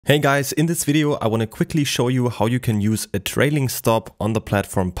Hey guys, in this video I want to quickly show you how you can use a trailing stop on the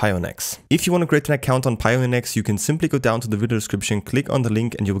platform Pionex. If you want to create an account on Pionex, you can simply go down to the video description, click on the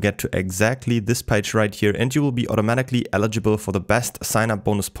link and you will get to exactly this page right here, and you will be automatically eligible for the best sign-up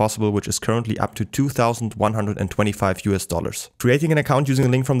bonus possible, which is currently up to $2,125 US. Creating an account using a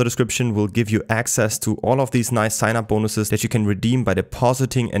link from the description will give you access to all of these nice sign-up bonuses that you can redeem by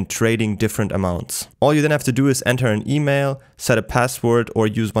depositing and trading different amounts. All you then have to do is enter an email, set a password, or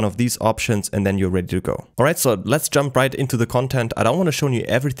use one of these options, and then you're ready to go. Alright, so let's jump right into the content. I don't want to show you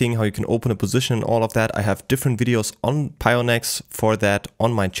everything, how you can open a position and all of that. I have different videos on Pionex for that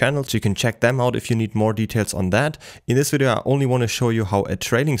on my channel, so you can check them out if you need more details on that. In this video, I only want to show you how a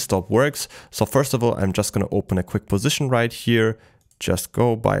trailing stop works. So first of all, I'm just going to open a quick position right here. Just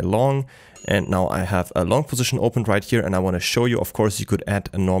go by long. And now I have a long position opened right here, and I want to show you, of course, you could add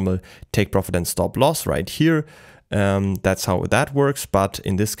a normal take profit and stop loss right here. That's how that works, but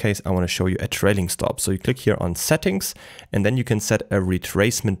in this case I want to show you a trailing stop. So you click here on settings, and then you can set a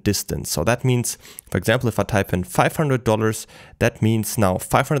retracement distance. So that means, for example, if I type in $500, that means now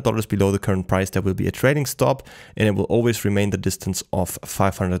 $500 below the current price there will be a trailing stop, and it will always remain the distance of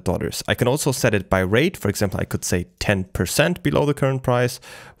 $500. I can also set it by rate. For example, I could say 10% below the current price,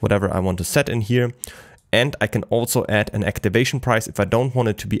 whatever I want to set in here. And I can also add an activation price if I don't want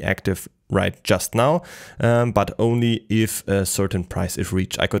it to be active right just now, but only if a certain price is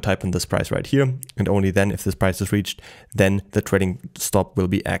reached. I could type in this price right here, and only then if this price is reached, then the trading stop will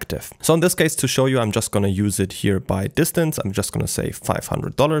be active. So in this case, to show you, I'm just going to use it here by distance. I'm just going to say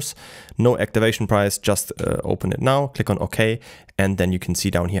 $500, no activation price, just open it now, click on OK, and then you can see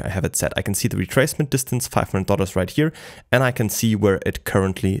down here I have it set. I can see the retracement distance, $500 right here, and I can see where it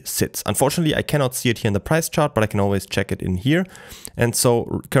currently sits. Unfortunately, I cannot see it here in the price chart, but I can always check it in here. And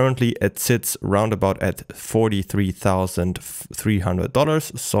so currently it sits roundabout at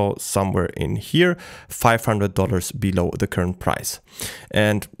 $43,300, so somewhere in here, $500 below the current price.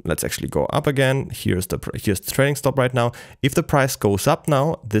 And let's actually go up again. Here's the trading stop right now. If the price goes up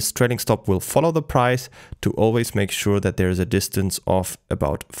now, this trading stop will follow the price to always make sure that there is a distance of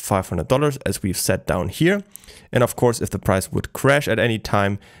about $500 as we've set down here. And of course, if the price would crash at any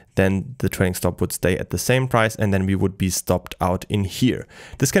time, then the trading stop would stay at the same price, and then we would be stopped out in here.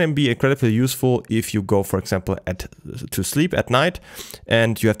 This can be incredibly useful if you go, for example, to sleep at night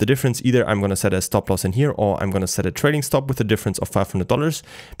and you have the difference. Either I'm going to set a stop loss in here, or I'm going to set a trading stop with a difference of $500,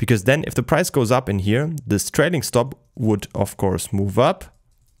 because then if the price goes up in here, this trading stop would of course move up,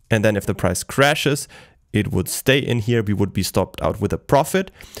 and then if the price crashes, it would stay in here. We would be stopped out with a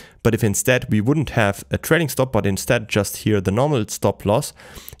profit. But if instead we wouldn't have a trading stop, but instead just here the normal stop loss,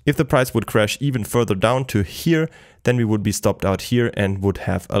 if the price would crash even further down to here, then we would be stopped out here and would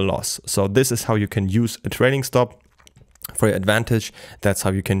have a loss. So this is how you can use a trading stop for your advantage. That's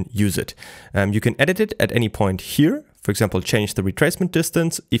how you can use it. You can edit it at any point here. For example, change the retracement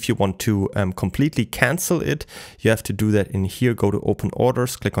distance. If you want to completely cancel it, you have to do that in here. Go to open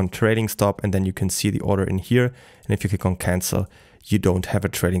orders, click on trading stop, and then you can see the order in here. And if you click on cancel, you don't have a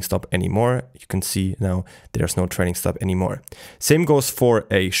trading stop anymore. You can see now there's no trading stop anymore. Same goes for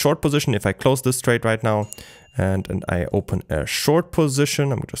a short position. If I close this trade right now and I open a short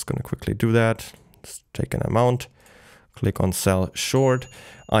position, I'm just going to quickly do that. Just take an amount, click on sell short.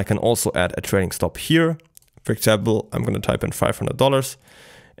 I can also add a trading stop here. For example, I'm going to type in $500,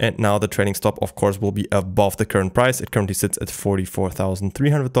 and now the trading stop, of course, will be above the current price. It currently sits at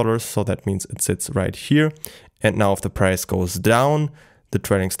 $44,300, so that means it sits right here. And now if the price goes down, the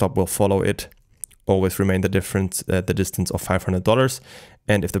trading stop will follow it, always remain the difference, the distance of $500.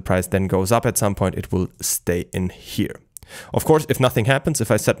 And if the price then goes up at some point, it will stay in here. Of course, if nothing happens,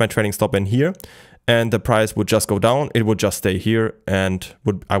 if I set my trading stop in here and the price would just go down, it would just stay here, and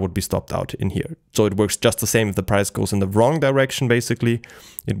I would be stopped out in here. So it works just the same if the price goes in the wrong direction, basically.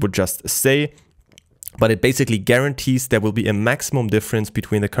 It would just stay, but it basically guarantees there will be a maximum difference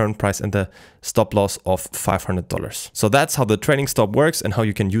between the current price and the stop loss of $500. So that's how the trading stop works and how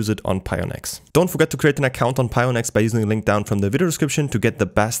you can use it on Pionex. Don't forget to create an account on Pionex by using the link down from the video description to get the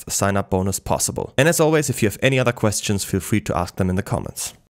best sign-up bonus possible. And as always, if you have any other questions, feel free to ask them in the comments.